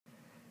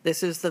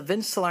This is the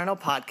Vince Salerno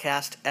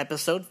Podcast,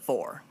 Episode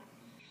 4.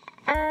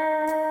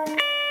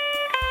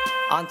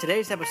 On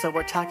today's episode,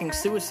 we're talking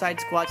Suicide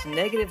Squad's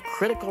negative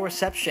critical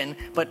reception,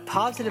 but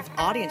positive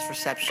audience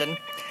reception,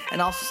 and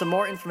also some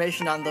more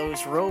information on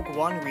those Rogue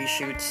One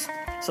reshoots.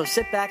 So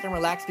sit back and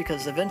relax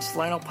because the Vince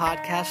Salerno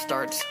Podcast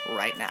starts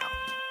right now.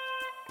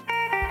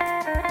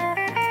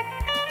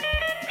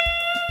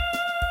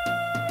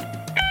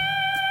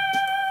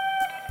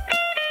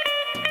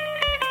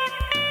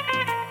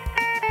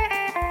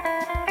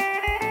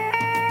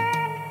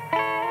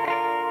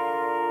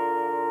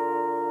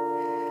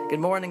 Good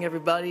morning,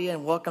 everybody,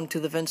 and welcome to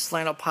the Vince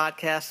Salerno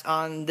Podcast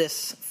on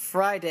this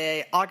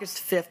Friday, August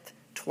 5th,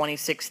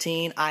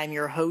 2016. I'm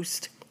your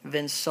host,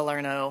 Vince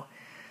Salerno.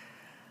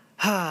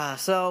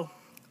 So,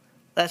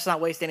 let's not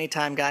waste any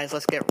time, guys.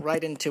 Let's get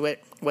right into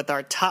it with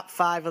our top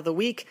 5 of the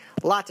week.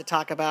 A lot to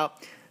talk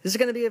about. This is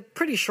going to be a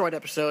pretty short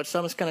episode, so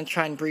I'm just going to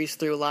try and breeze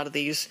through a lot of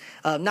these.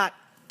 Not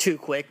too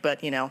quick,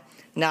 but,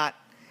 not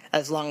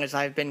as long as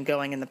I've been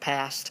going in the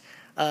past.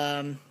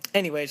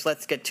 Anyways,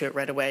 let's get to it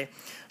right away.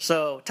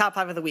 So, top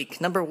 5 of the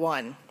week. Number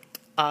 1,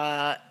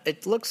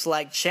 it looks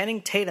like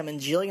Channing Tatum and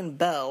Jillian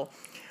Bell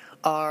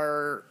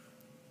are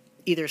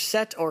either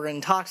set or in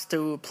talks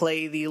to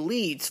play the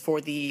leads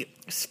for the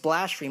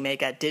Splash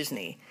remake at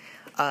Disney.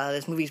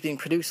 This movie is being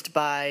produced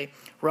by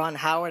Ron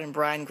Howard and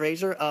Brian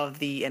Grazer of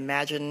the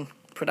Imagine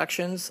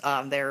Productions,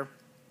 their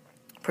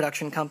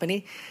production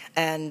company.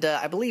 And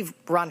I believe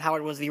Ron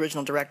Howard was the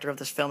original director of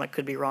this film. I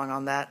could be wrong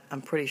on that.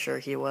 I'm pretty sure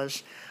he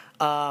was.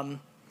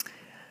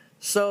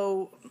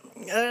 So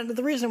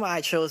the reason why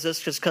I chose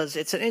this is because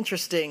it's an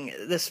interesting.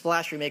 This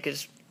Splash remake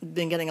has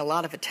been getting a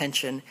lot of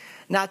attention,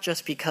 not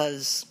just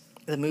because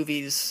the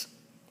movie's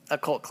a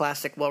cult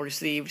classic, well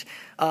received,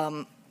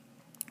 but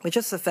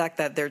just the fact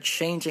that they're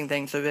changing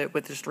things a bit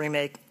with this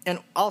remake, and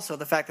also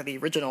the fact that the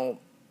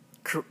original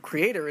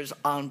creator is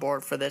on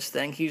board for this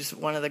thing. He's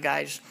one of the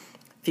guys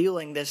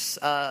fueling this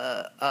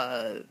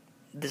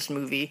this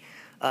movie.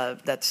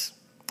 That's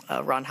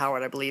Ron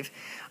Howard, I believe.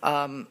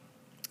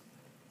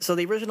 So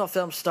the original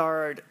film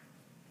starred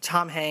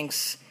Tom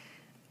Hanks,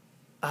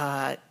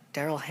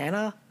 Daryl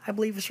Hannah, I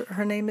believe is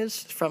her name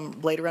is, from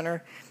Blade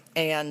Runner,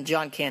 and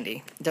John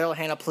Candy. Daryl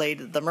Hannah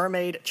played the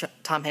mermaid,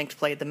 Tom Hanks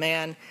played the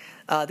man.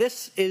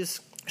 This is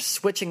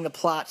switching the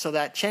plot so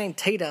that Channing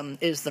Tatum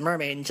is the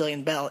mermaid and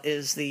Jillian Bell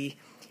is the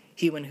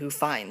human who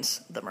finds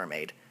the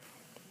mermaid,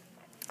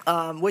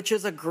 which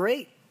is a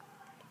great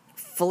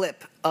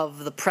flip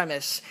of the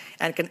premise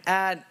and can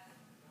add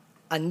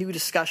a new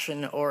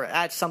discussion or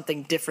add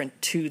something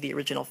different to the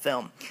original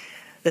film.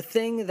 The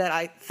thing that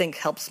I think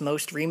helps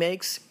most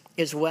remakes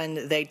is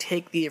when they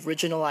take the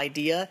original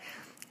idea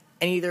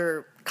and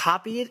either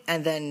copy it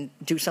and then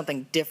do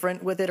something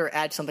different with it or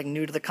add something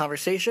new to the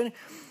conversation,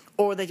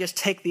 or they just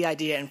take the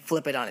idea and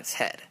flip it on its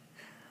head.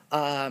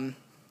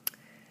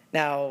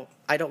 Now,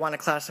 I don't want to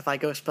classify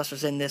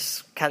Ghostbusters in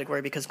this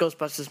category because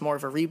Ghostbusters is more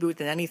of a reboot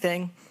than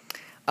anything.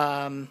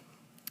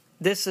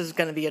 This is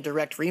going to be a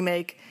direct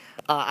remake.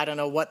 I don't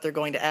know what they're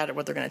going to add or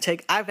what they're going to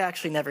take. I've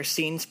actually never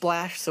seen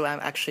Splash, so I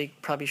actually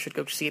probably should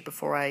go see it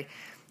before I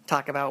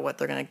talk about what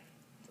they're going to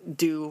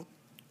do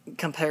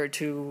compared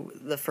to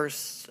the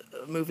first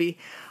movie.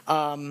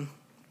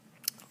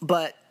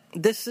 But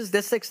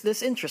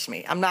this interests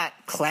me. I'm not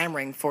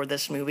clamoring for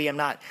this movie. I'm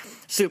not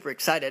super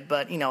excited,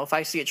 but if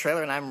I see a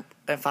trailer and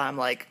if I'm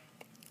like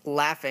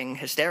laughing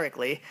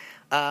hysterically,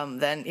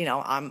 then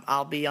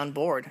I'll be on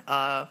board.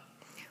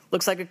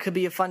 Looks like it could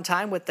be a fun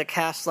time with the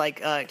cast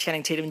like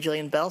Channing Tatum and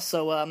Jillian Bell.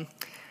 So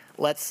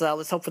let's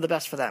hope for the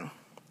best for them.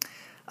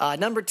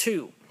 Number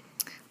 2,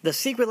 The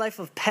Secret Life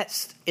of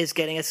Pets is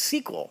getting a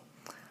sequel.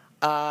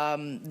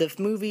 The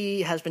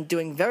movie has been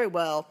doing very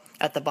well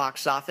at the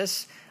box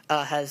office.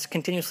 Has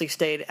continuously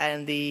stayed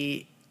in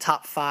the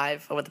top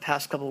 5 over the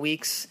past couple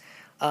weeks.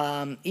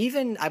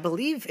 Even I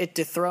believe it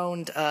it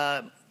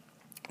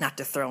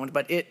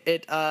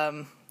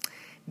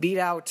beat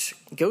out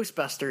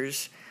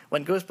Ghostbusters.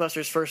 When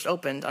Ghostbusters first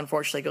opened,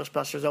 unfortunately,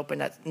 Ghostbusters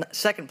opened at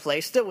second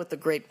place, still with the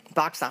great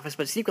box office,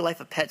 but Secret Life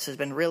of Pets has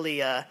been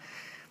really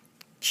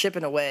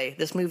chipping away.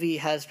 This movie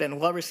has been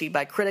well received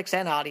by critics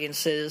and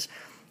audiences.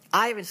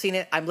 I haven't seen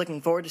it. I'm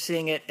looking forward to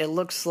seeing it. It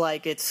looks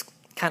like it's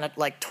kind of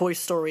like Toy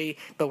Story,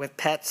 but with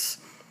pets,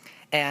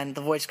 and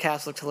the voice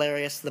cast looks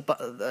hilarious.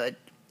 The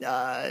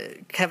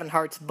Kevin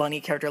Hart's bunny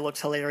character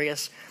looks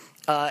hilarious.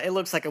 It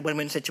looks like a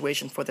win-win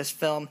situation for this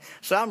film,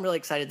 so I'm really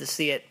excited to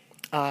see it.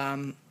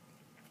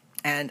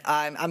 And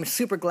I'm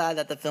super glad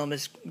that the film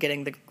is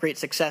getting the great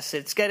success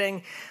it's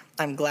getting.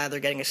 I'm glad they're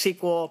getting a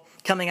sequel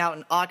coming out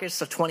in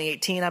August of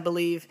 2018, I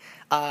believe.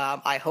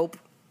 I hope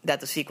that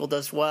the sequel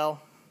does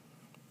well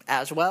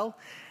as well.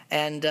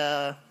 And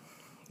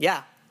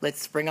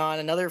let's bring on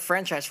another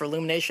franchise for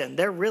Illumination.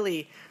 They're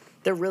really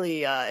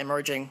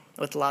emerging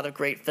with a lot of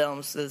great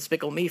films. The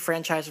Despicable Me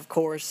franchise, of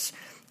course,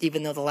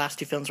 even though the last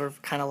 2 films were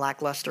kind of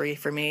lackluster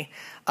for me.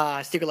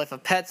 Secret Life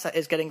of Pets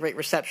is getting great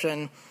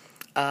reception.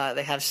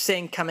 They have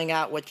Sing coming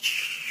out,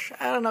 which,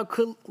 I don't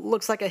know,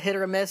 looks like a hit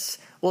or a miss.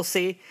 We'll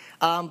see.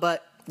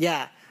 But,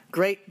 yeah,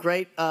 great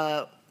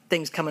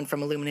things coming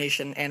from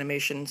Illumination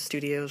Animation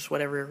Studios,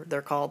 whatever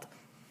they're called.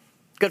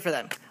 Good for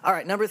them. All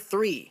right, number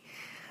 3.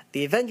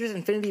 The Avengers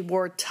Infinity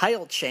War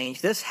title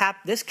change. This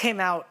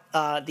came out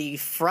the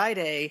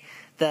Friday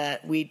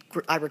that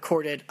I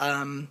recorded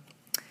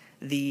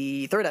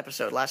the 3rd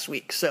episode last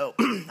week, so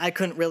I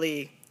couldn't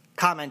really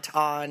comment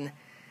on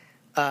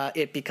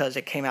it because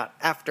it came out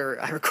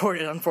after I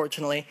recorded,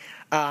 unfortunately.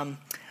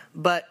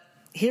 But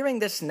hearing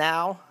this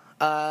now,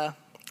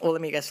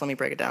 let me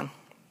break it down.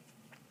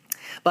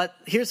 But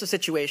here's the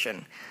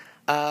situation.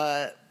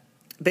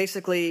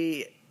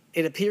 Basically,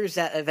 it appears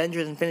that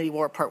Avengers Infinity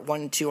War Part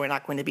 1 and 2 are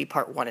not going to be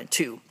Part 1 and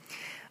 2.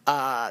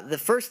 The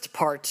first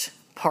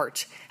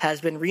part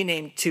has been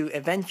renamed to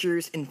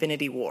Avengers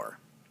Infinity War.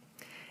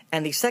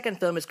 And the second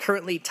film is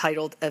currently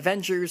titled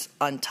Avengers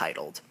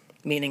Untitled,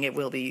 meaning it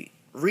will be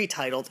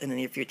retitled in the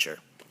near future.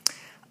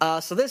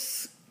 So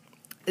this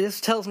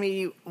tells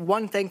me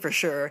one thing for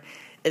sure,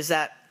 is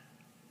that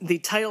the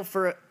title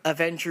for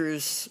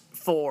Avengers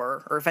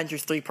 4, or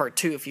Avengers 3 Part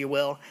 2, if you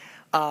will,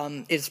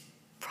 is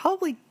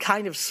probably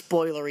kind of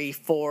spoilery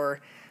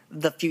for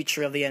the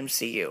future of the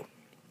MCU.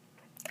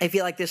 I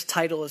feel like this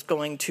title is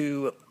going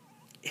to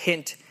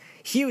hint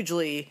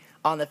hugely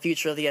on the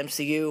future of the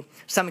MCU.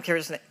 Some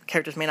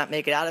characters may not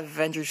make it out of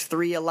Avengers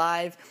 3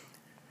 alive.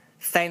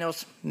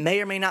 Thanos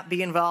may or may not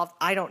be involved.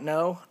 I don't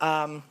know.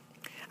 I'm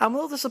a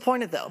little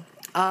disappointed, though.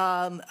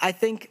 I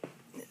think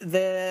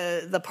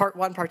the Part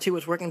 1, Part 2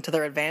 was working to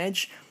their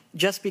advantage,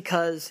 just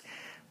because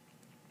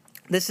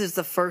this is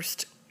the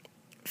first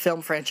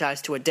film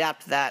franchise to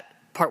adapt that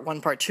Part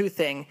 1, Part 2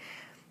 thing.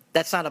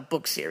 That's not a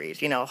book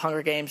series. You know,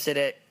 Hunger Games did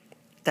it.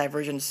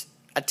 Divergent's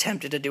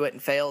attempted to do it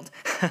and failed.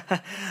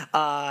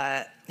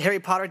 Harry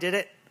Potter did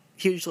it.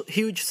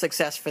 Huge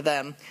success for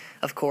them,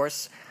 of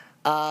course.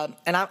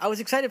 And I was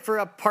excited for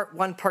a Part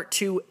 1, Part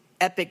 2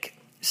 epic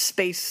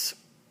space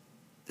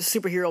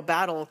superhero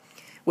battle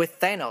with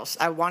Thanos.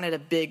 I wanted a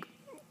big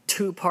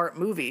 2-part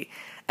movie.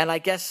 And I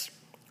guess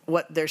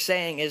what they're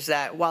saying is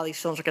that while these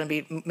films are going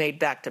to be made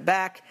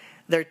back-to-back,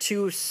 they're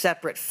 2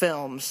 separate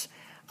films,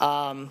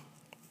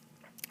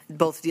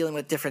 both dealing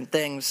with different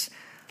things.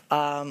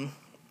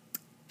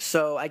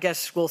 So I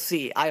guess we'll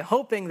see. I'm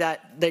hoping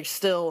that they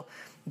still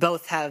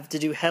both have to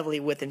do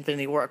heavily with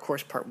Infinity War. Of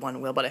course, Part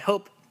 1 will, but I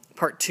hope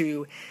Part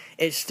 2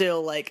 is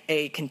still like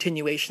a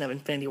continuation of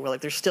Infinity War.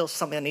 Like, there's still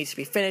something that needs to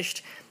be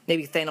finished.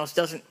 Maybe Thanos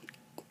doesn't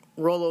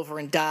roll over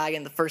and die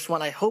in the first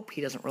one. I hope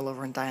he doesn't roll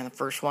over and die in the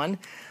first one.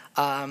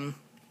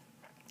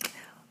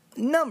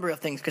 Number of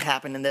things could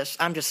happen in this.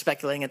 I'm just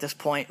speculating at this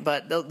point,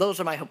 but those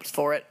are my hopes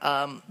for it.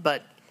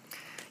 But,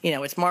 you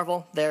know, it's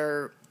Marvel.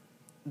 They're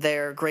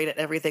great at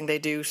everything they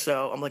do,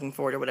 so I'm looking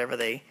forward to whatever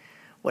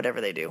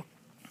they do.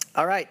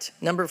 All right,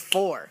 number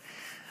 4.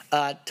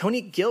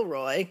 Tony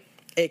Gilroy,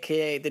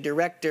 a.k.a. the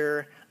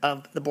director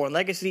of The Bourne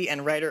Legacy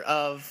and writer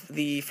of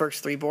the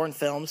first 3 Bourne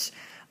films,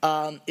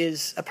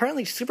 is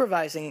apparently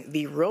supervising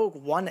the Rogue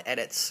One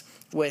edits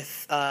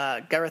with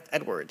Gareth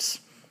Edwards.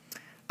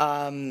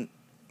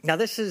 Now,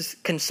 this is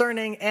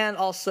concerning and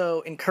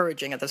also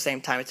encouraging at the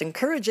same time. It's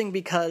encouraging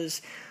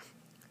because,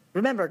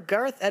 remember,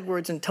 Gareth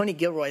Edwards and Tony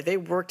Gilroy, they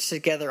worked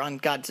together on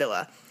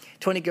Godzilla.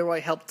 Tony Gilroy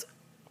helped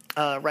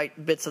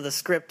write bits of the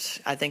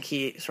script. I think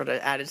he sort of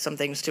added some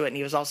things to it, and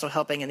he was also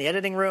helping in the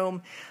editing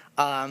room.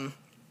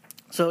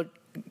 So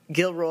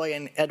Gilroy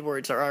and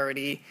Edwards are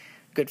already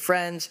good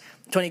friends.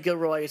 Tony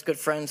Gilroy is good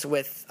friends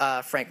with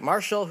Frank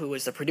Marshall, who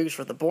is the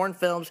producer of the Bourne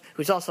films,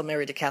 who's also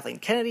married to Kathleen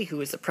Kennedy, who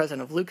is the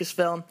president of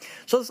Lucasfilm.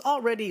 So there's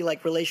already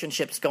like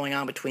relationships going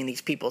on between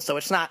these people. So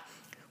it's not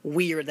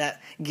weird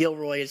that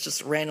Gilroy is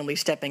just randomly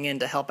stepping in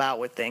to help out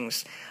with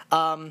things.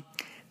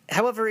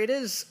 However, it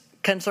is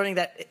concerning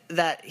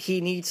that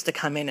he needs to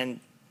come in and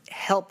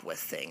help with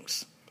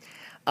things.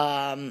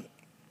 The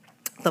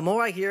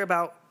more I hear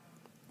about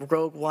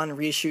Rogue One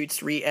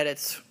reshoots,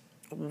 re-edits,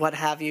 what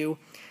have you,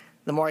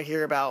 the more I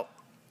hear about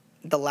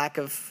the lack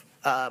of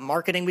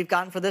marketing we've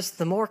gotten for this,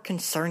 the more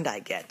concerned I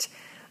get.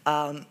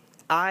 On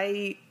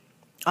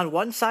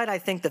one side, I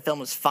think the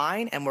film is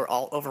fine and we're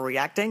all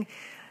overreacting.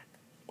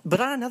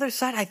 But on another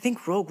side, I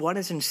think Rogue One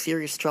is in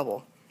serious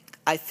trouble.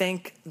 I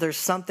think there's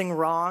something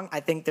wrong. I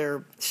think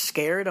they're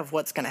scared of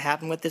what's going to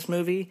happen with this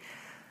movie.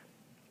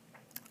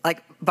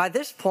 Like, by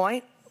this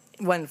point,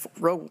 when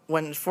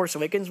Force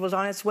Awakens was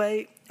on its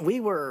way, we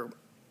were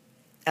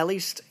at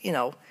least,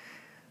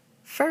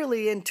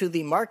 fairly into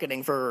the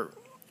marketing for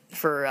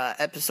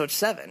Episode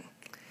 7.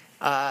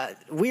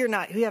 We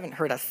haven't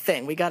heard a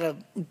thing. We got a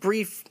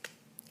brief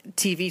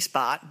TV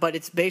spot, but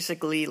it's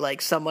basically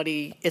like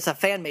it's a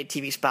fan-made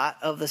TV spot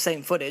of the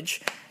same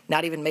footage,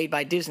 not even made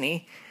by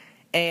Disney.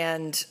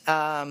 And it's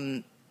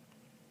a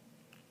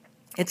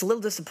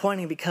little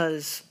disappointing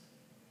because,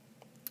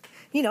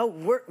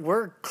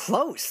 we're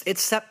close.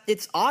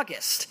 It's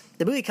August.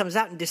 The movie comes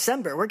out in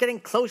December. We're getting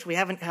close. We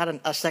haven't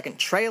had a second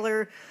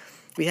trailer.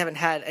 We haven't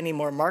had any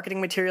more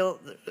marketing material.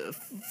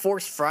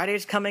 Force Friday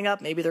is coming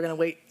up. Maybe they're going to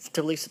wait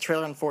to release the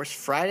trailer on Force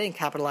Friday and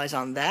capitalize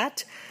on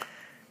that.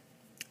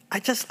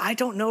 I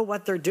don't know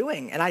what they're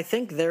doing. And I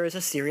think there is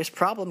a serious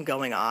problem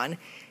going on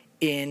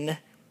in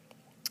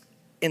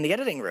in the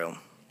editing room.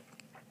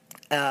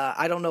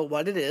 I don't know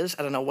what it is.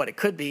 I don't know what it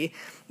could be,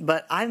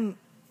 but I'm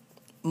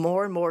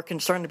more and more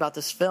concerned about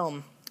this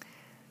film,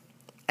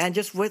 and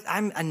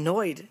I'm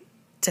annoyed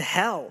to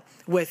hell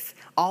with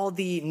all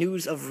the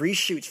news of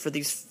reshoots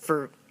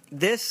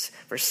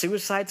for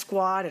Suicide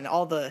Squad and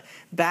all the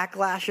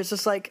backlash. It's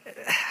just like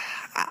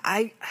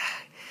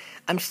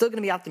I'm still going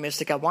to be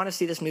optimistic. I want to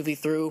see this movie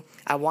through.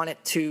 I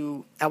want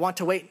to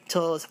wait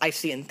till I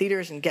see it in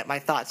theaters and get my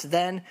thoughts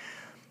then.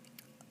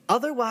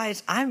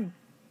 Otherwise, I'm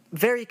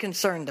very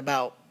concerned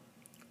about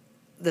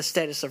the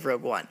status of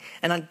Rogue One.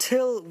 And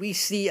until we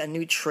see a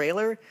new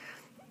trailer,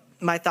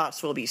 my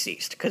thoughts will be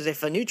ceased. Because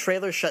if a new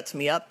trailer shuts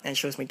me up and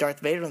shows me Darth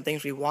Vader and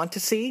things we want to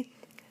see,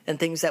 and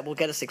things that will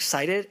get us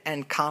excited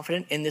and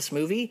confident in this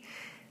movie,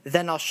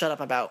 then I'll shut up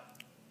about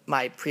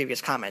my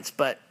previous comments.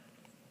 But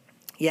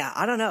yeah,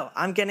 I don't know.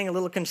 I'm getting a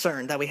little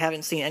concerned that we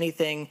haven't seen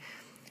anything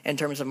in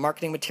terms of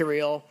marketing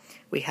material.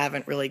 We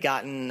haven't really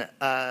gotten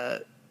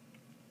a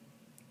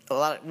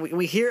lot.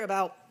 We hear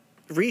about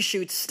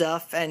reshoot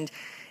stuff and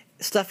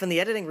stuff in the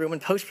editing room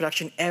and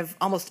post-production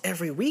almost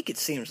every week, it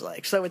seems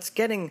like. So it's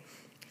getting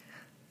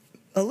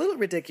a little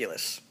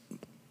ridiculous.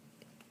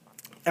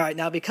 All right,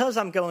 now because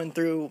I'm going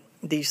through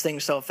these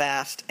things so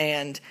fast,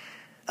 and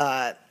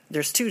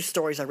there's two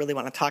stories I really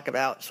want to talk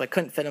about, so I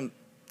couldn't fit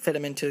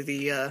them into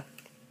the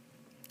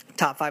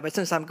top 5. But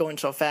since I'm going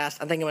so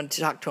fast, I think I'm going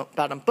to talk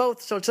about them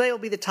both. So today will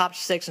be the top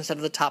 6 instead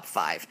of the top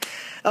 5.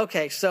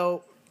 Okay,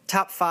 so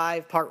top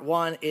 5, part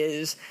 1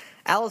 is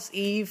Alice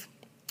Eve,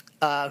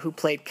 who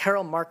played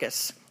Carol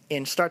Marcus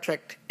in Star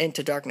Trek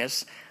Into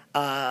Darkness,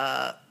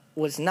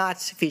 was not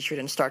featured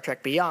in Star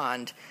Trek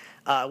Beyond,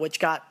 which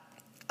got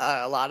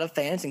a lot of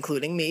fans,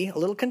 including me, a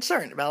little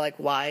concerned about, like,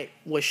 why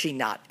was she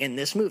not in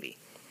this movie?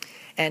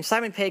 And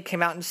Simon Pegg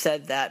came out and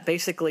said that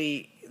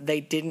basically they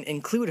didn't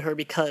include her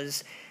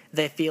because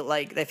they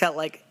felt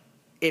like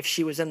if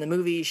she was in the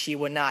movie, she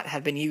would not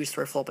have been used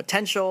to her full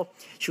potential.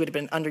 She would have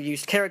been an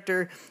underused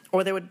character,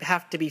 or they would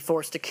have to be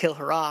forced to kill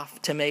her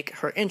off to make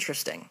her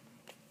interesting.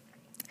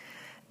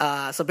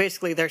 So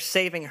basically, they're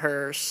saving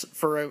her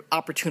for an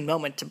opportune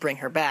moment to bring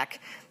her back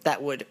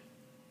that would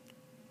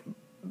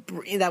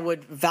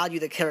value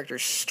the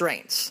character's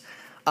strengths,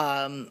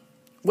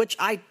 which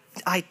I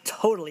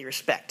totally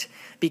respect,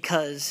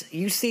 because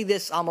you see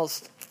this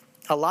almost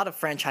a lot of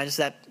franchises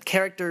that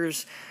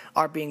characters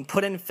are being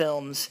put in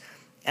films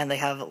and they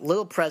have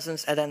little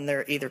presence, and then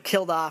they're either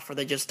killed off or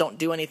they just don't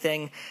do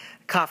anything.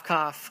 Cough,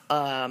 cough.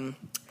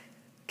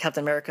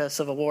 Captain America,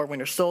 Civil War,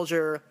 Winter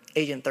Soldier,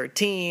 Agent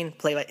 13,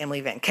 played by Emily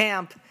Van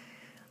Camp.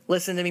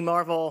 Listen to me,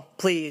 Marvel.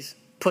 Please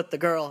put the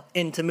girl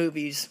into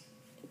movies.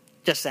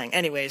 Just saying.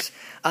 Anyways,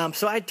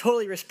 so I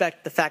totally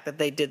respect the fact that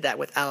they did that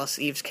with Alice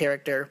Eve's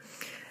character.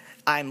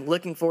 I'm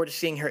looking forward to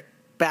seeing her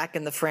back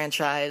in the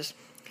franchise.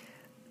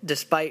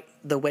 Despite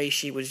the way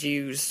she was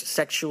used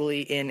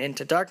sexually in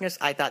Into Darkness,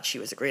 I thought she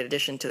was a great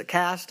addition to the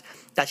cast.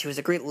 Thought she was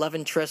a great love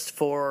interest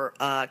for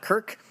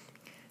Kirk,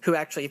 who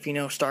actually, if you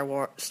know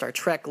Star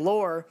Trek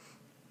lore,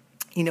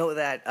 you know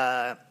that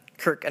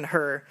Kirk and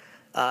her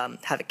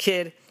have a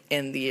kid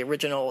in the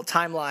original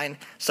timeline.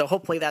 So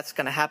hopefully that's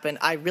going to happen.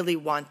 I really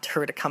want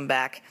her to come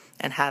back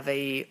and have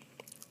a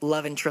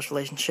love interest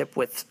relationship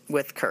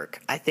with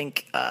Kirk. I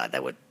think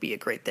that would be a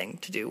great thing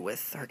to do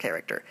with her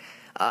character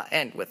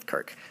and with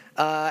Kirk.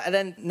 And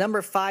then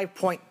number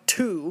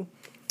 5.2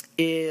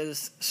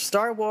 is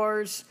Star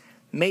Wars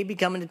may be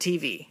coming to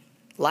TV,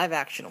 live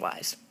action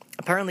wise.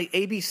 Apparently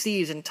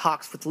ABC is in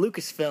talks with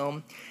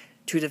Lucasfilm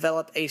to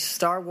develop a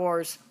Star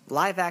Wars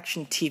live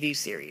action TV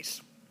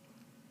series.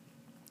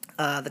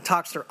 The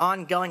talks are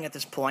ongoing at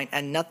this point,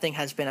 and nothing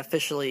has been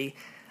officially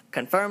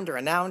confirmed or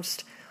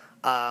announced,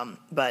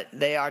 but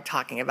they are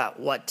talking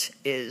about what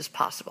is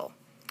possible.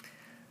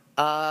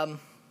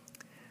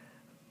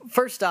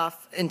 First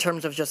off, in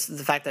terms of just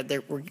the fact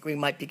that we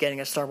might be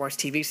getting a Star Wars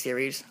TV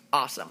series,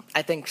 awesome.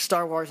 I think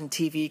Star Wars and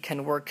TV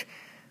can work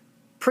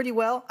pretty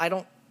well. I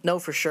don't know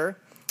for sure.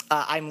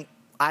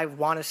 I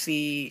want to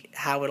see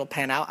how it'll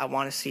pan out. I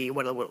want to see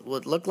what it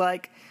would look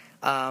like.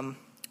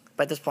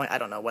 But at this point, I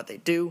don't know what they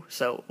do,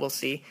 so we'll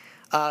see.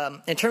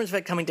 In terms of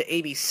it coming to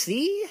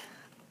ABC,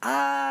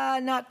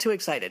 not too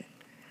excited.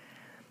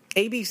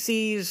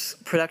 ABC's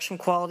production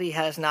quality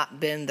has not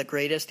been the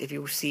greatest. If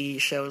you see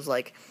shows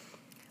like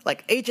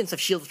Agents of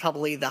S.H.I.E.L.D. is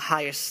probably the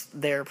highest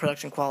their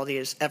production quality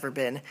has ever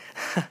been.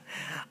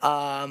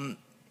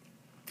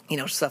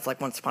 Stuff like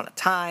Once Upon a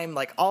Time,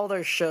 like all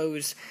their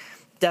shows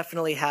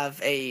definitely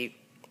have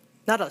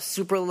not a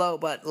super low,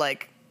 but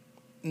like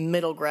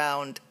middle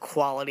ground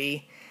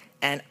quality.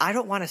 And I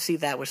don't want to see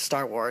that with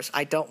Star Wars.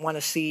 I don't want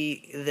to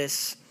see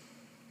this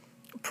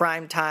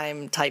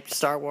primetime type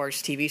Star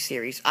Wars TV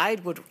series. I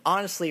would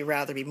honestly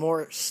rather be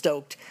more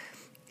stoked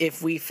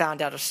if we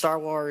found out a Star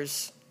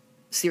Wars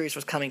series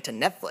was coming to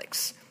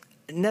Netflix.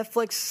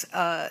 Netflix,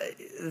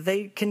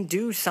 they can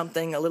do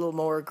something a little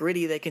more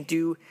gritty. They can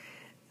do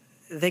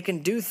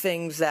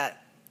things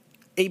that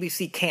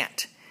ABC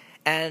can't.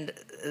 And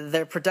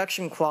their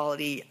production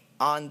quality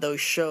on those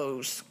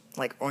shows,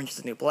 like Orange is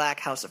the New Black,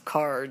 House of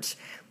Cards,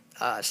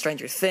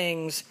 Stranger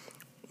Things,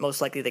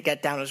 most likely The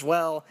Get Down as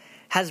well,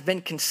 has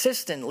been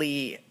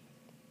consistently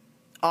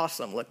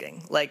awesome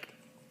looking. Like,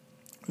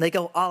 they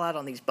go all out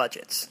on these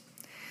budgets.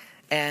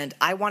 And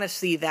I want to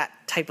see that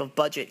type of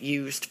budget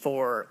used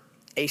for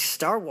a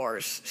Star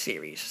Wars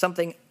series,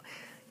 something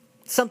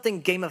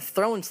Game of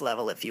Thrones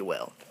level, if you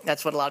will.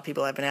 That's what a lot of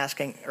people have been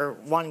asking or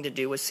wanting to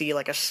do, was see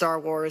like a Star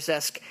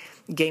Wars-esque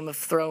Game of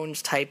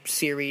Thrones type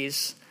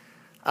series,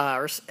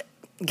 or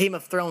Game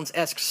of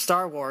Thrones-esque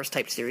Star Wars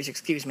type series,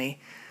 excuse me.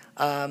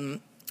 So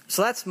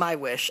that's my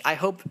wish. I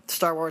hope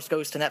Star Wars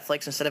goes to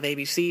Netflix instead of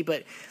ABC,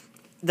 but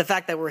the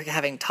fact that we're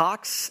having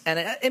talks, and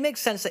it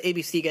makes sense that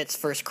ABC gets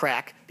first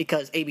crack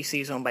because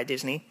ABC is owned by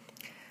Disney,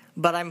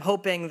 but I'm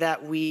hoping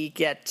that we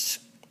get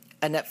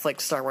a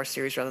Netflix Star Wars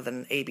series rather than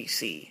an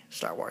ABC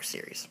Star Wars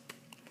series.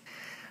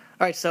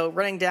 All right, so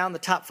running down the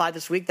top 5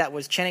 this week, that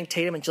was Channing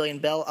Tatum and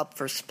Jillian Bell up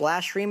for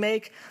Splash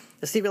remake,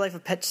 The Secret Life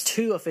of Pets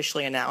 2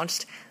 officially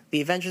announced,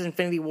 The Avengers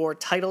Infinity War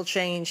title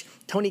change,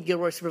 Tony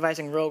Gilroy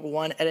supervising Rogue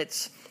One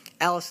edits,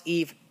 Alice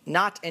Eve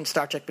not in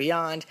Star Trek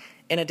Beyond,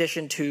 in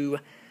addition to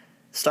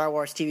Star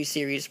Wars TV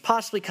series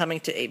possibly coming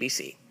to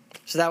ABC.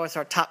 So that was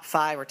our top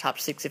 5, or top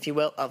 6, if you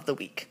will, of the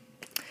week.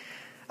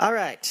 All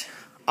right,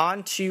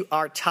 on to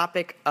our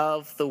topic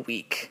of the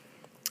week,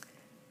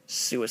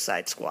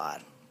 Suicide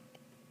Squad.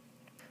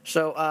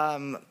 So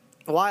a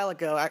while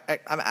ago,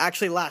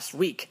 actually last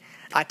week,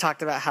 I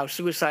talked about how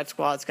Suicide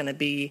Squad is going to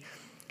be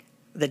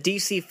the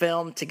DC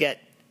film to get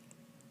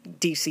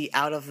DC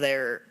out of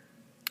their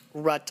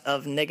rut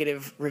of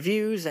negative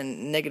reviews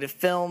and negative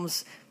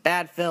films,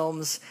 bad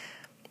films.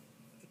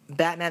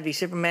 Batman v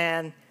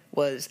Superman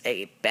was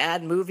a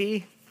bad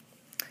movie.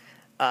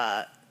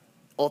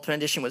 Ultimate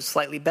Edition was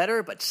slightly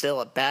better, but still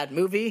a bad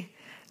movie.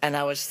 And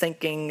I was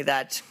thinking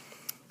that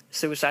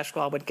Suicide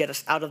Squad would get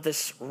us out of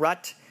this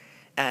rut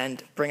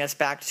and bring us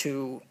back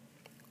to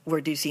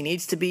where DC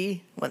needs to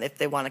be if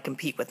they want to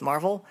compete with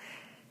Marvel.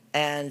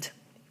 And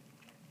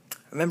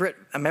I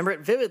remember it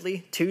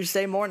vividly.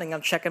 Tuesday morning,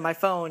 I'm checking my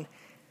phone.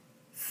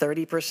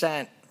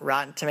 30%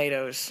 Rotten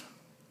Tomatoes.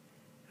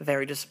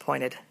 Very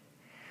disappointed.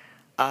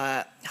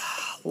 A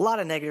lot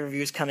of negative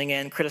reviews coming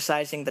in,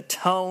 criticizing the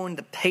tone,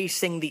 the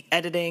pacing, the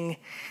editing,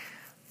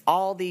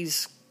 all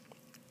these,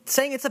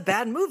 saying it's a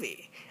bad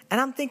movie. And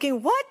I'm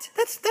thinking, what?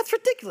 That's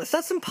ridiculous.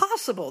 That's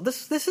impossible.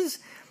 This is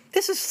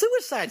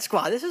Suicide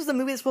Squad. This is the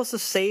movie that's supposed to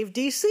save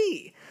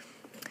DC.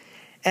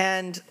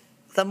 And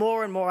the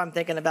more and more I'm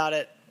thinking about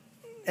it,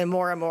 and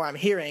more I'm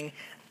hearing,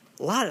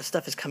 a lot of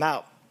stuff has come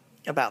out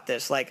about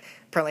this. Like,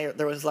 apparently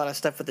there was a lot of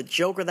stuff with the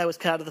Joker that was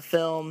cut out of the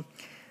film.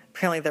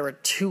 Apparently there were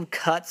 2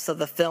 cuts of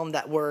the film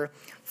that were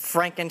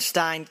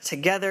Frankenstein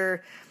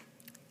together.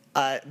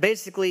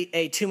 Basically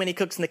a too many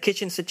cooks in the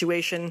kitchen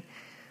situation.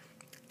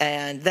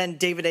 And then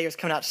David Ayer's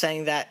coming out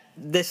saying that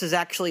this is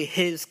actually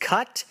his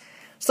cut.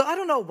 So I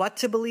don't know what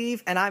to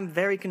believe, and I'm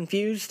very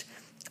confused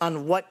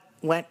on what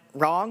went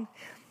wrong.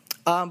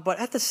 But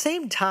at the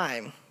same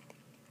time,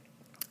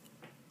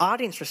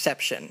 audience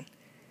reception,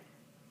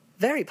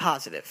 very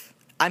positive.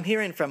 I'm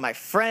hearing from my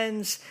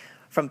friends,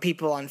 from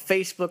people on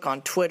Facebook,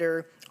 on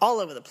Twitter, all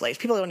over the place.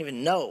 People I don't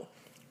even know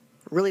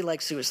really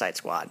like Suicide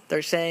Squad.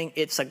 They're saying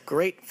it's a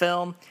great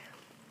film.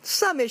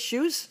 Some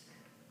issues,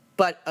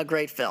 but a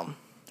great film.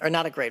 Or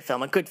not a great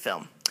film, a good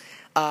film.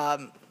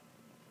 Now,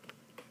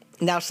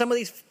 some of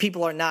these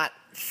people are not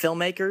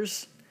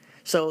filmmakers,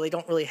 so they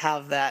don't really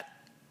have that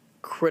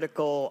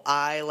critical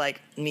eye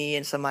like me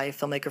and some of my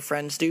filmmaker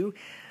friends do.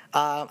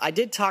 I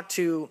did talk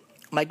to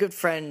my good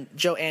friend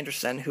Joe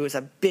Anderson, who is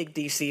a big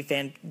DC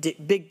fan,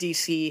 big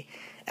DC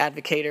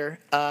advocator.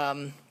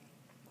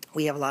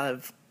 We have a lot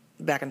of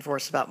back and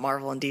forth about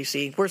Marvel and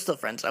DC. We're still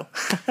friends, though.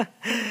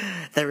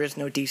 There is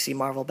no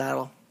DC-Marvel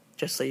battle,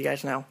 just so you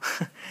guys know.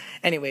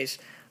 Anyways,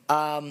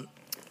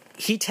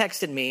 he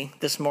texted me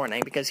this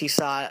morning because he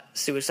saw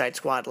Suicide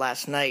Squad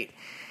last night,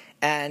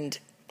 and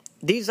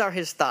these are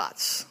his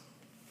thoughts.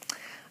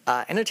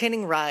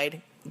 Entertaining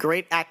ride,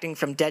 great acting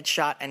from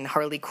Deadshot and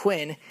Harley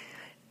Quinn,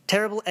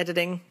 terrible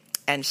editing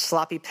and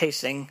sloppy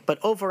pacing, but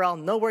overall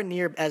nowhere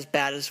near as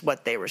bad as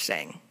what they were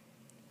saying.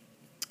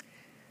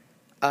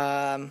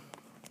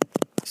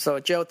 So,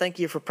 Joe, thank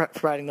you for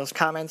providing those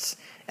comments.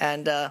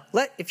 And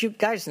if you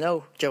guys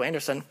know Joe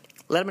Anderson,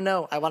 let him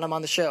know I want him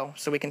on the show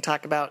so we can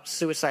talk about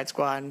Suicide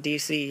Squad and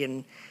DC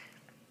and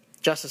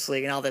Justice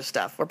League and all this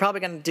stuff. We're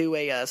probably going to do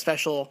a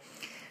special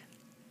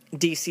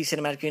DC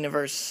Cinematic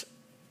Universe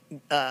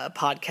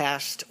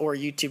podcast or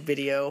YouTube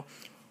video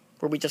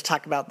where we just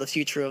talk about the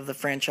future of the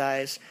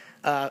franchise,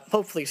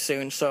 hopefully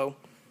soon. So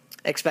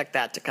expect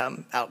that to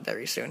come out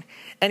very soon.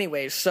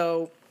 Anyways,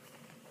 so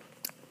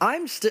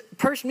I'm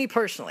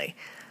personally,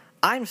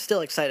 I'm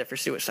still excited for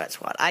Suicide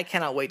Squad. I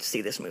cannot wait to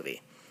see this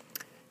movie.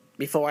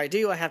 Before I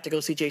do, I have to go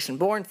see Jason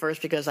Bourne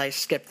first because I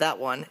skipped that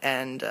one,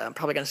 and I'm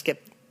probably going to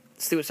skip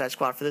Suicide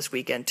Squad for this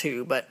weekend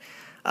too. But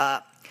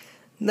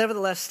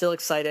nevertheless, still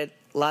excited.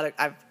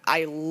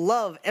 I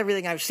love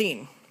everything I've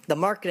seen. The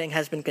marketing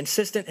has been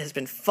consistent, has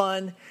been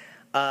fun.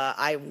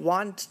 I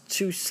want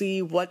to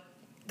see what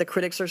the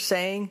critics are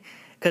saying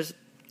because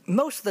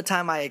most of the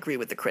time I agree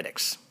with the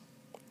critics.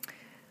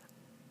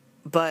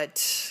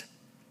 But,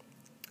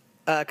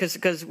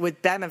 because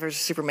with Batman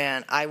vs.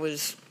 Superman, I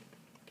was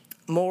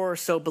more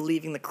so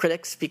believing the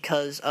critics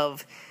because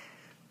of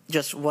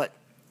just what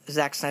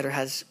Zack Snyder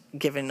has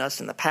given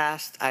us in the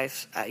past. I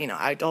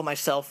told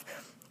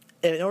myself,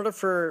 in order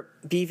for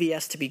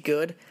BVS to be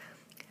good,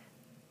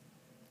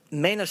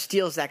 Man of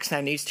Steel Zack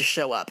Snyder needs to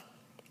show up,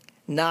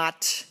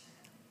 not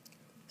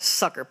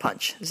Sucker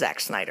Punch Zack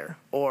Snyder,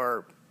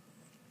 or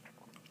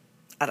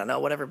I don't know,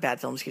 whatever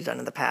bad films he's done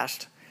in the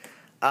past.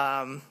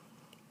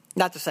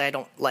 Not to say I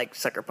don't like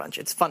Sucker Punch.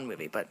 It's a fun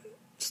movie, but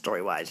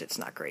story-wise, it's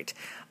not great.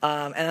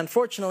 And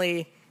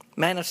unfortunately,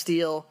 Man of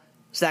Steel,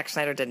 Zack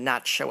Snyder did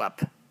not show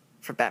up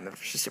for Batman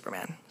vs.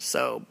 Superman.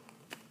 So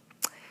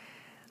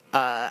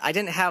I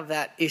didn't have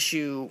that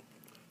issue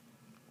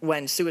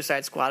when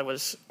Suicide Squad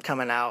was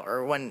coming out,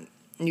 or when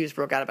news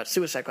broke out about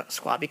Suicide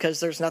Squad, because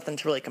there's nothing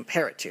to really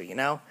compare it to, you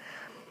know?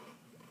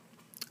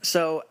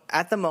 So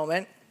at the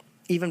moment,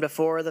 even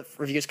before the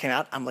reviews came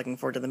out, I'm looking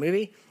forward to the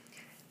movie.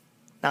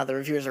 Now the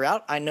reviews are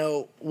out, I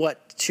know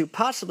what to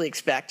possibly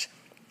expect,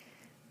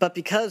 but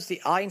because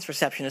the audience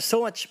reception is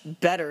so much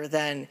better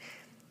than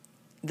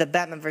the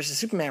Batman vs.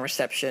 Superman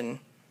reception,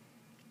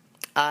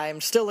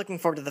 I'm still looking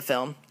forward to the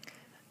film,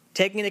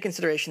 taking into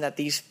consideration that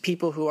these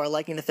people who are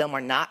liking the film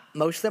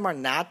most of them are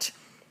not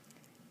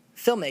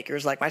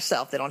filmmakers like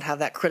myself. They don't have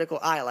that critical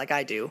eye like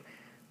I do,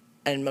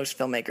 and most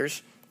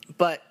filmmakers.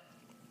 But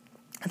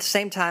at the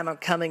same time, I'm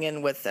coming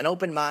in with an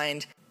open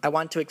mind. I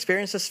want to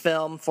experience this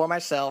film for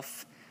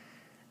myself,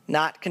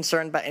 not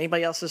concerned by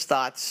anybody else's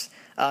thoughts.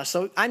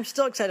 So I'm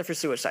still excited for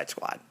Suicide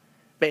Squad.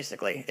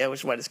 Basically, it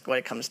was what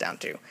it comes down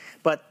to.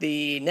 But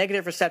the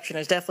negative reception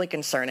is definitely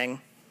concerning.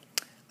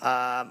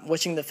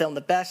 Wishing the film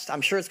the best.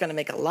 I'm sure it's going to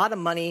make a lot of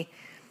money.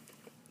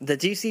 The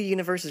DC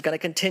universe is going to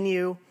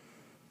continue.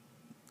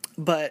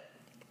 But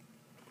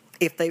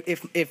if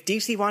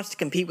DC wants to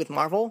compete with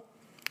Marvel,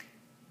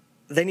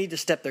 they need to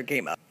step their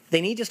game up. They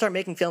need to start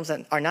making films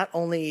that are not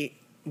only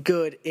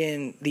good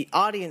in the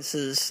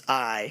audience's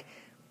eye,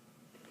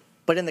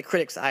 but in the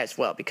critic's eye as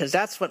well, because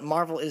that's what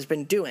Marvel has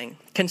been doing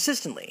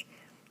consistently.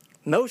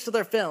 Most of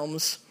their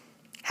films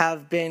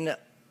have been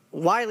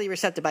widely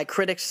accepted by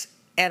critics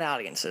and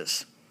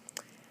audiences.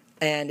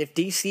 And if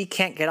DC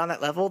can't get on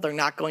that level, they're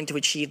not going to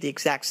achieve the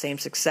exact same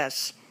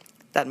success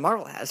that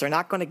Marvel has. They're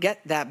not going to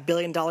get that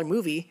billion-dollar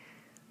movie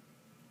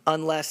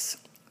unless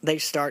they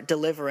start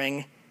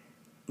delivering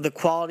the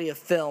quality of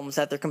films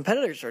that their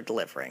competitors are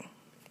delivering.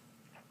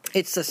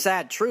 It's a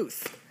sad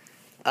truth,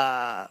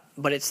 but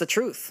it's the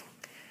truth.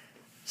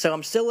 So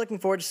I'm still looking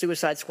forward to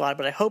Suicide Squad,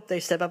 but I hope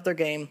they step up their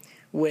game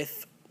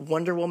with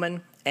Wonder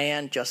Woman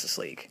and Justice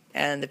League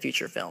and the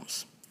future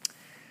films.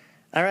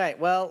 All right,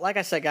 well, like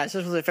I said, guys,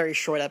 this was a very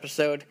short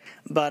episode,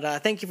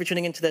 but thank you for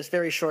tuning into this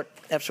very short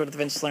episode of the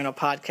Vince Salerno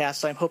podcast.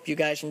 So I hope you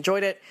guys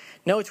enjoyed it.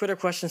 No Twitter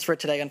questions for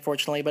today,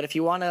 unfortunately, but if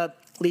you want to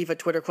leave a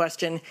Twitter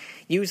question,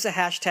 use the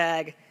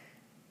hashtag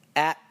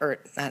if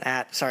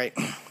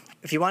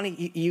you want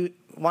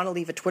to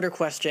leave a Twitter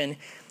question,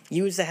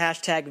 use the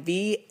hashtag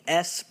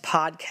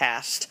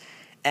VSPodcast,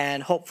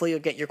 and hopefully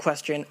you'll get your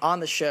question on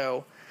the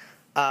show.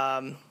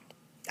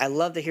 I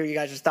love to hear you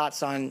guys'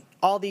 thoughts on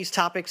all these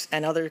topics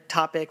and other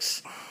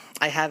topics.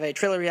 I have a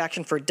trailer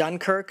reaction for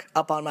Dunkirk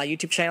up on my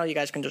YouTube channel. You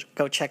guys can just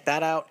go check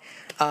that out.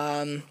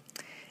 And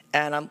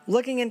I'm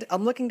looking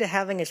to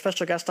having a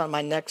special guest on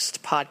my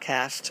next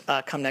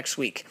podcast come next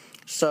week.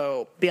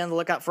 So be on the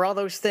lookout for all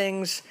those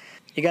things.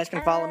 You guys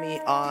can follow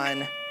me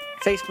on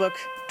Facebook,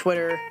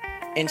 Twitter,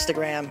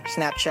 Instagram,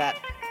 Snapchat.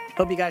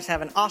 Hope you guys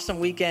have an awesome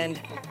weekend.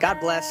 God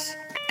bless,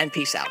 and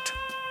peace out.